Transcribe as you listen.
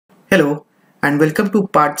Hello and welcome to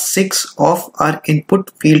part 6 of our input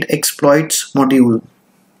field exploits module.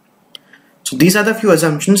 So these are the few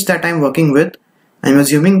assumptions that I'm working with. I'm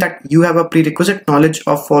assuming that you have a prerequisite knowledge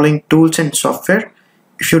of following tools and software.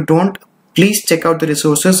 If you don't, please check out the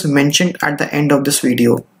resources mentioned at the end of this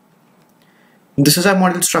video. This is our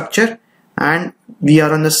model structure and we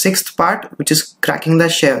are on the 6th part, which is cracking the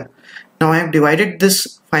shell. Now I have divided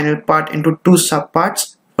this final part into 2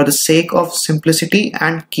 subparts for the sake of simplicity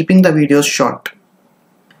and keeping the videos short.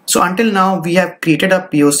 So until now we have created a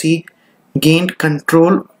POC, gained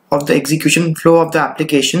control of the execution flow of the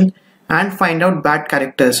application and find out bad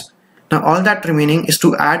characters. Now all that remaining is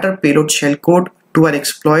to add our payload shellcode to our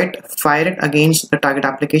exploit, fire it against the target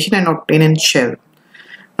application and obtain a shell.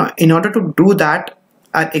 Now in order to do that,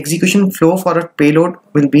 our execution flow for our payload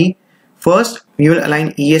will be: first we will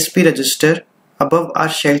align ESP register above our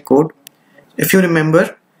shellcode. If you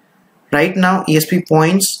remember, right now ESP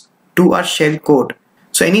points to our shellcode.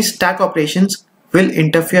 So any stack operations will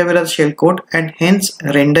interfere with our shellcode and hence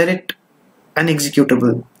render it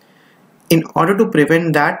unexecutable. In order to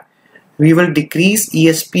prevent that, we will decrease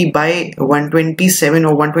ESP by 127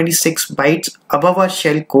 or 126 bytes above our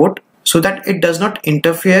shellcode so that it does not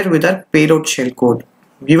interfere with our payload shellcode.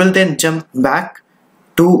 We will then jump back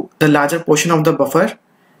to the larger portion of the buffer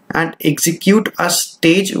and execute a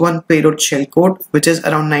stage 1 payload shellcode, which is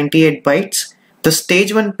around 98 bytes. The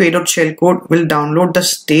stage 1 payload shellcode will download the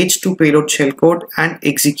stage 2 payload shellcode and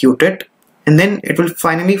execute it, and then it will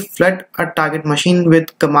finally flood our target machine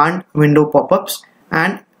with command window pop-ups,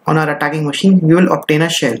 and on our attacking machine we will obtain a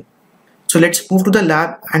shell. So let's move to the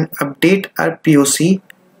lab and update our POC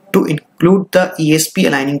to include the ESP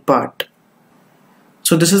aligning part.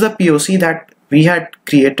 So this is a POC that we had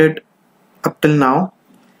created up till now,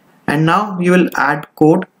 and now we will add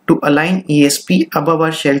code to align ESP above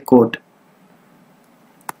our shell code.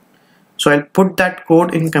 So I'll put that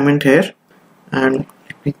code in comment here and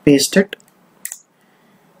let me paste it.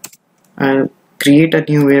 I'll create a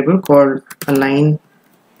new variable called align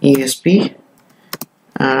ESP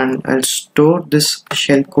and I'll store this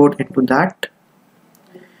shell code into that,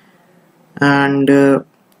 and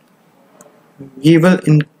we will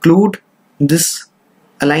include this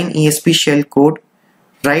align ESP shell code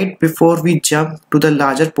right before we jump to the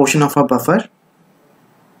larger portion of our buffer.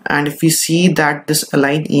 And if we see that this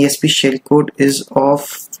align ESP shellcode is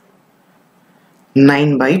of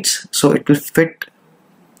 9 bytes, so it will fit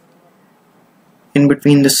in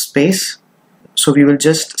between this space. So we will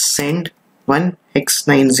just send one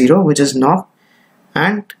hex90, which is knock,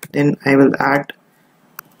 and then I will add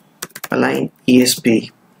align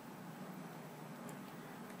ESP.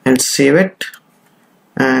 I'll save it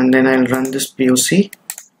and then I'll run this POC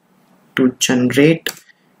to generate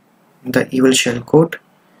the evil shellcode,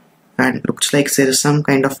 and looks like there is some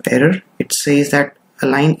kind of error. It says that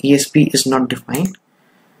align ESP is not defined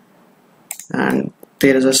and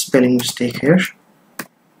there is a spelling mistake here.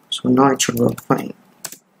 So now it should work fine.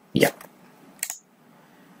 Yeah,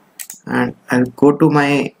 and I'll go to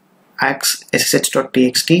my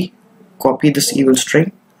axe.ssh.txt, copy this evil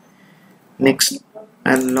string. Next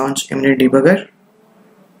I'll launch emulator debugger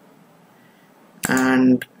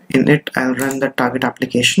and in it I'll run the target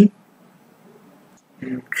application.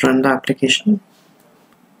 Run the application.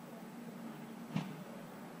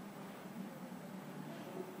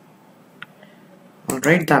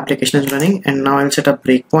 Alright, the application is running, and now I'll set a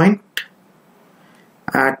breakpoint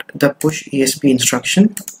at the push ESP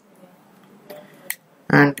instruction,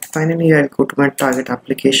 and finally I'll go to my target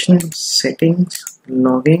application, settings,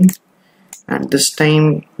 logging, and this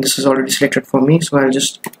time this is already selected for me, so I'll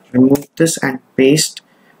just remove this and paste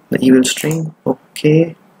the evil string.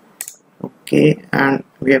 Okay, and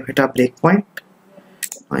we have hit our breakpoint.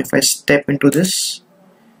 Now if I step into this,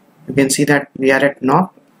 you can see that we are at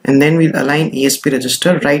knock, and then we'll align ESP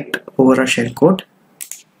register right over our shellcode.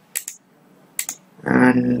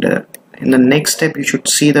 And in the next step you should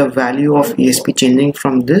see the value of ESP changing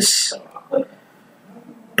from this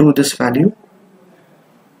to this value.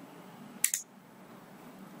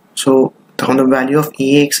 So on the value of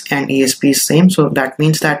EX and ESP is same, so that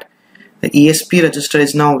means that the ESP register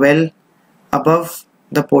is now well above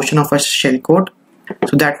the portion of our shellcode.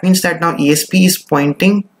 So that means that now ESP is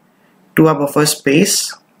pointing to a buffer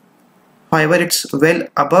space. However, it's well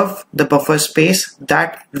above the buffer space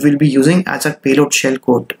that we'll be using as a payload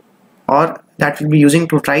shellcode, or that we'll be using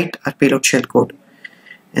to write a payload shellcode.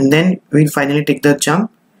 And then we'll finally take the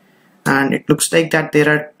jump, and it looks like that there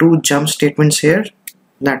are 2 jump statements here.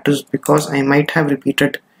 That is because I might have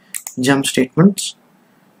repeated jump statements,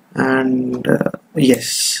 and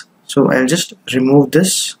yes, so I'll just remove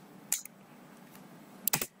this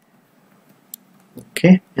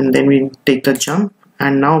Okay, and then we take the jump,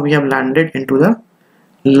 and now we have landed into the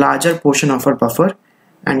larger portion of our buffer.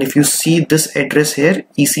 And if you see this address here,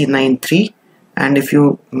 EC93, and if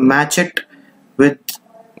you match it with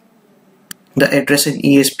the address in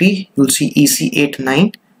ESP, you'll see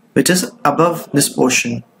EC89, which is above this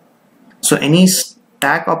portion. So any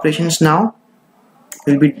stack operations now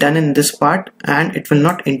will be done in this part, and it will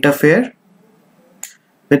not interfere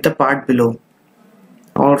with the part below.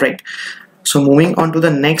 Alright, so moving on to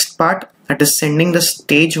the next part, that is sending the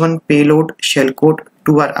stage 1 payload shellcode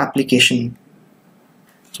to our application.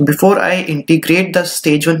 So before I integrate the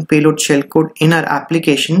stage 1 payload shellcode in our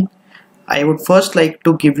application, I would first like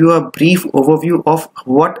to give you a brief overview of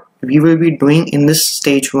what we will be doing in this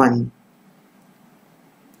stage 1.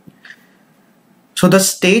 So the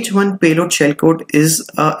stage 1 payload shellcode is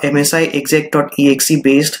a MSI exec.exe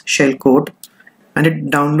based shellcode, and it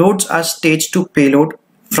downloads our stage 2 payload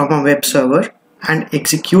from a web server and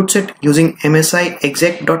executes it using MSI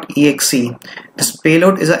exec.exe. This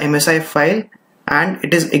payload is a MSI file, and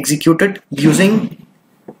it is executed using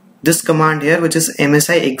this command here, which is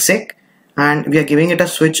MSI exec, and we are giving it a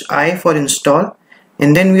switch I for install,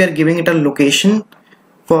 and then we are giving it a location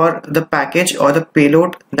for the package or the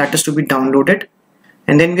payload that is to be downloaded,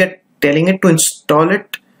 and then we are telling it to install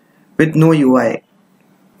it with no UI.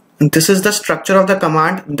 And this is the structure of the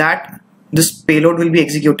command that this payload will be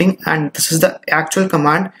executing, and this is the actual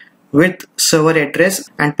command with server address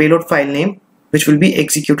and payload file name, which will be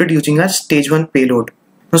executed using our stage 1 payload.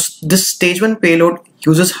 Now, this stage 1 payload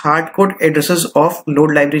uses hardcode addresses of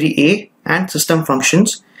load library A and system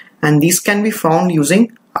functions, and these can be found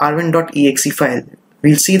using r1.exe file.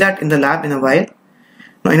 We'll see that in the lab in a while.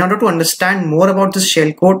 Now, in order to understand more about this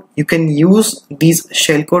shellcode, you can use these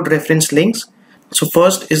shellcode reference links. So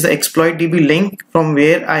first is the exploitdb link from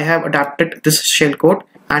where I have adapted this shellcode,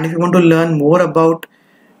 and if you want to learn more about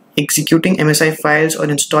executing MSI files or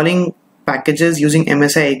installing packages using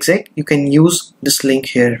MSI exec, you can use this link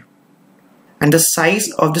here. And the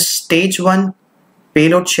size of the stage 1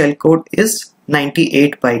 payload shellcode is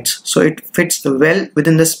 98 bytes, so it fits well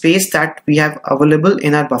within the space that we have available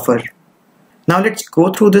in our buffer. Now let's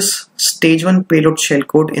go through this stage 1 payload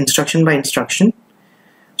shellcode instruction by instruction.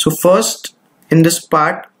 So first, in this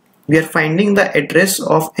part, we are finding the address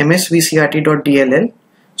of msvcrt.dll.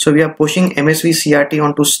 So we are pushing msvcrt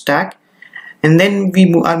onto stack, and then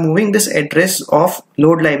we are moving this address of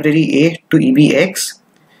load library A to ebx,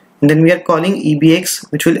 and then we are calling ebx,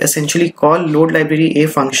 which will essentially call load library A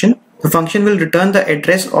function. The function will return the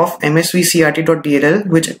address of msvcrt.dll,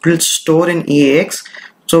 which it will store in eax.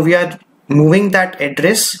 So we are moving that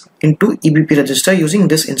address into EBP register using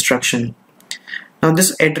this instruction. Now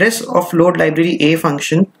this address of load library A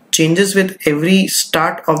function changes with every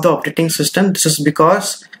start of the operating system. This is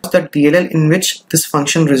because the DLL in which this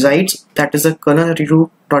function resides, that is the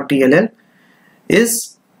kernel.dll,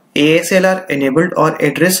 is ASLR enabled or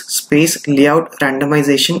address space layout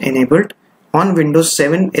randomization enabled on Windows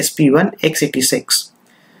 7 SP1 x86.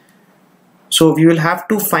 So we will have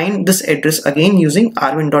to find this address again using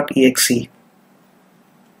r1.exe.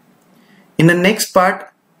 In the next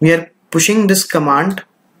part, we are pushing this command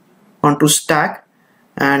onto stack,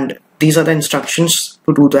 and these are the instructions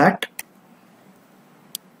to do that.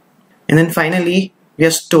 And then finally, we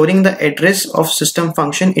are storing the address of system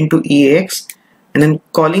function into eax and then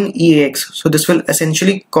calling eax. So this will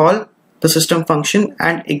essentially call the system function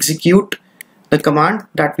and execute the command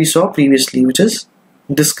that we saw previously, which is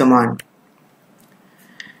this command.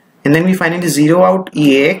 And then we finally zero out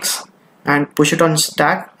eax and push it on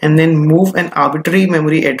stack, and then move an arbitrary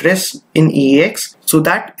memory address in eax so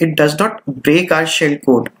that it does not break our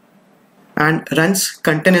shellcode and runs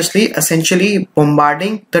continuously, essentially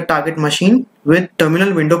bombarding the target machine with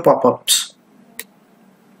terminal window pop-ups.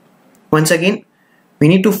 Once again, we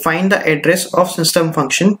need to find the address of system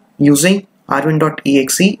function using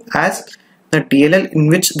r1.exe as the DLL in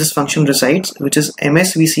which this function resides, which is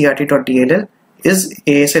msvcrt.dll, is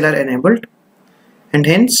ASLR enabled, and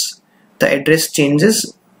hence the address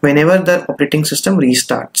changes whenever the operating system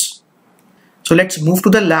restarts. So let's move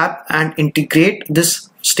to the lab and integrate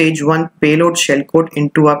this stage 1 payload shellcode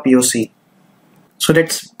into our POC. So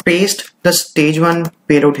let's paste the stage 1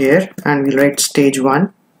 payload here, and we'll write stage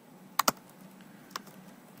 1.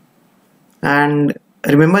 And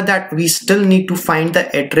remember that we still need to find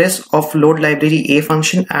the address of load library A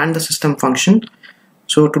function and the system function.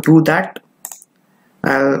 So to do that,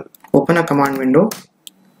 I'll open a command window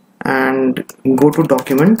and go to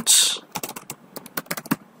documents.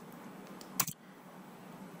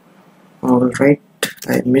 Alright,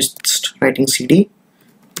 I missed writing cd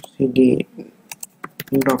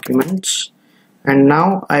documents, and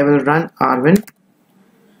now I will run rwin.exe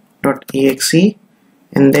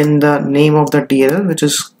and then the name of the DLL, which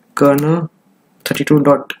is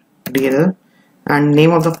kernel32.dll, and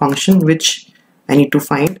name of the function which I need to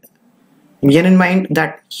find. Bear in mind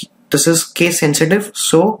that this is case sensitive,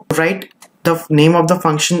 so write the name of the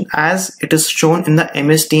function as it is shown in the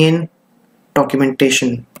MSDN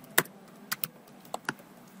documentation.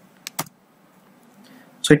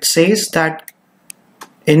 So it says that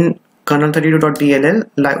in kernel32.dll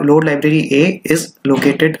load library A is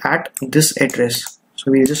located at this address. So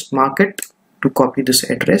we'll just mark it to copy this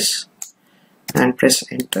address and press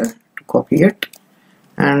enter to copy it,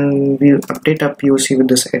 and we'll update our POC with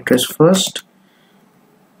this address first.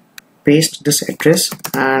 Paste this address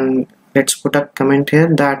and let's put a comment here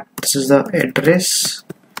that this is the address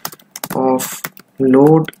of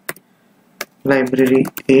load library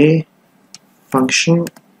A function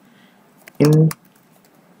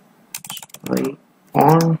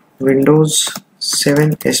on Windows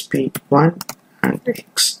 7 SP1 and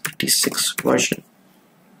x86 version.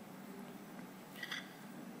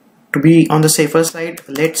 To be on the safer side,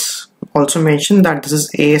 let's also mention that this is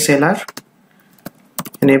ASLR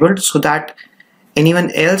enabled so that anyone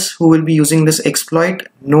else who will be using this exploit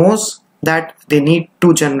knows that they need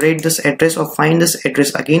to generate this address or find this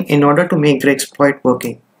address again in order to make their exploit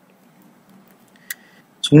working.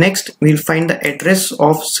 So next we'll find the address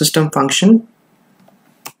of system function.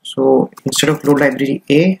 So instead of load library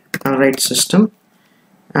A, I'll write system,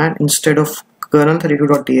 and instead of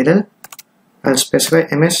kernel32.dll, I'll specify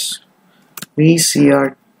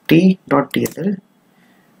msvcrt.dll,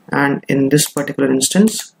 and in this particular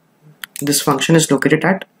instance this function is located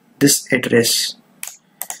at this address.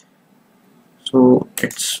 So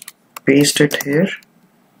let's paste it here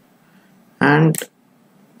and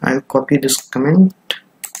I'll copy this comment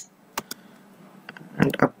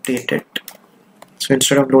and update it. So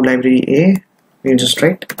instead of load library A, we'll just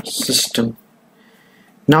write system.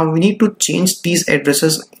 Now we need to change these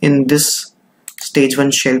addresses in this stage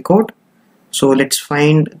 1 shellcode. So let's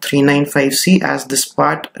find 395C as this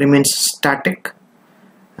part remains static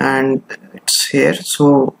and it's here.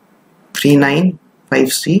 So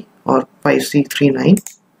 395C or 5C39,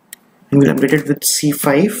 and we'll update it with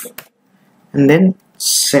C5 and then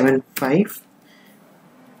 75,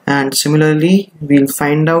 and similarly we'll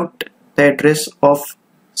find out the address of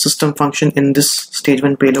system function in this stage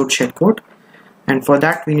 1 payload shellcode, and for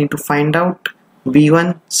that we need to find out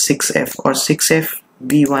B1 6F or 6F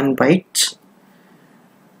B1 bytes.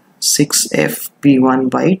 6F B1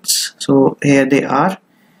 bytes, so here they are,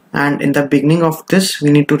 and in the beginning of this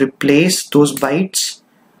we need to replace those bytes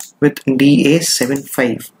with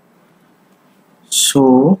DA75.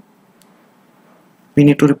 So we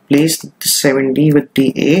need to replace the 7D with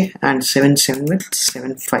DA and 77 with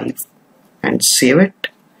 75 and save it.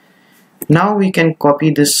 Now we can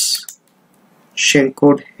copy this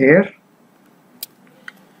shellcode here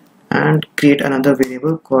and create another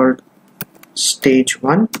variable called stage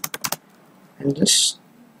 1 and just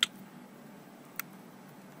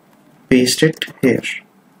paste it here.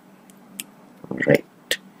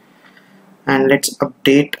 Alright, and let's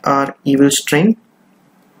update our evil string,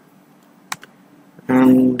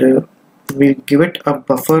 and we'll give it a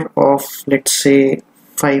buffer of, let's say,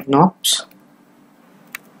 5 nops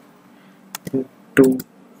into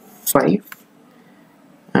 5,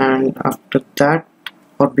 and after that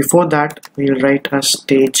or before that we'll write a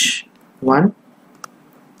stage 1,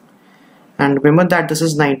 and remember that this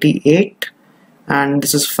is 98 and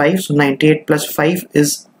this is 5, so 98 plus 5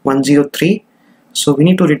 is 103, so we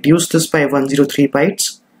need to reduce this by 103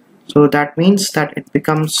 bytes, so that means that it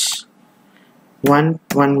becomes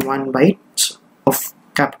 111 bytes of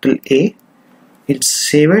capital A. We'll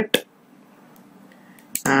save it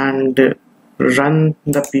and run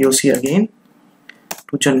the POC again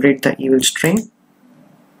to generate the evil string.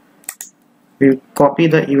 We'll copy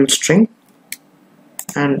the evil string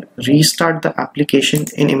and restart the application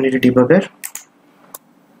in Immunity Debugger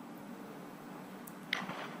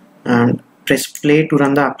and press play to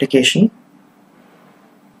run the application.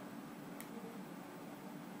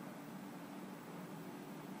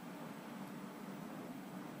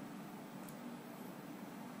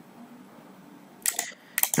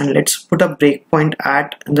 And let's put a breakpoint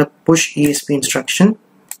at the push ESP instruction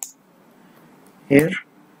here,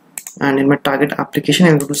 and in my target application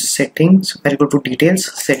I'll go to settings, I'll go to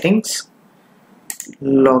details, settings,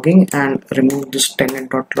 logging, and remove this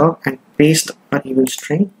telnet.log and paste our evil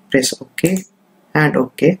string, press OK and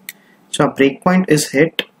OK. So our breakpoint is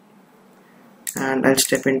hit and I'll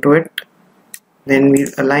step into it. Then we'll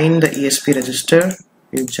align the ESP register,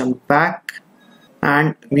 we'll jump back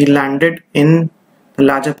and we landed in the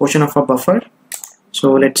larger portion of our buffer.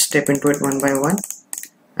 So let's step into it one by one.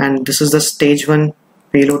 And this is the stage 1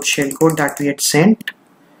 payload shellcode that we had sent.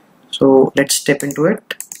 So let's step into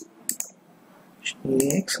it.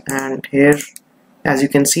 And here, as you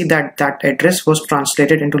can see, that address was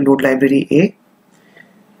translated into load library A.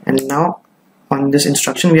 And now on this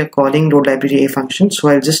instruction we are calling load library A function. So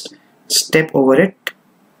I'll just step over it.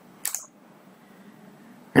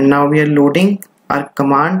 And now we are loading our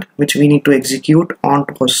command which we need to execute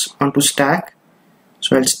onto stack.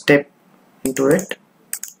 So I'll step into it,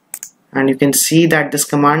 and you can see that this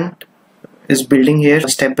command is building here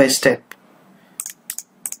step by step.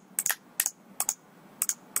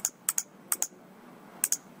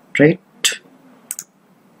 Right,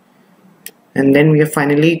 and then we are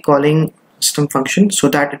finally calling system function so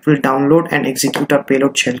that it will download and execute our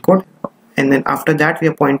payload shellcode. And then after that we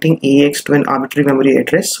are pointing AX to an arbitrary memory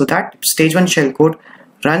address so that stage 1 shellcode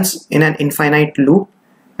runs in an infinite loop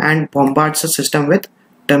and bombards the system with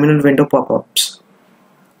terminal window pop-ups.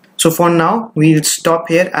 So for now we'll stop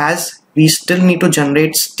here, as we still need to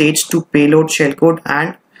generate stage 2 payload shellcode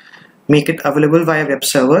and make it available via web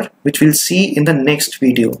server, which we'll see in the next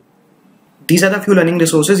video. These are the few learning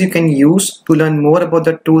resources you can use to learn more about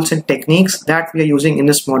the tools and techniques that we are using in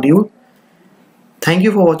this module. Thank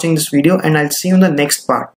you for watching this video, and I'll see you in the next part.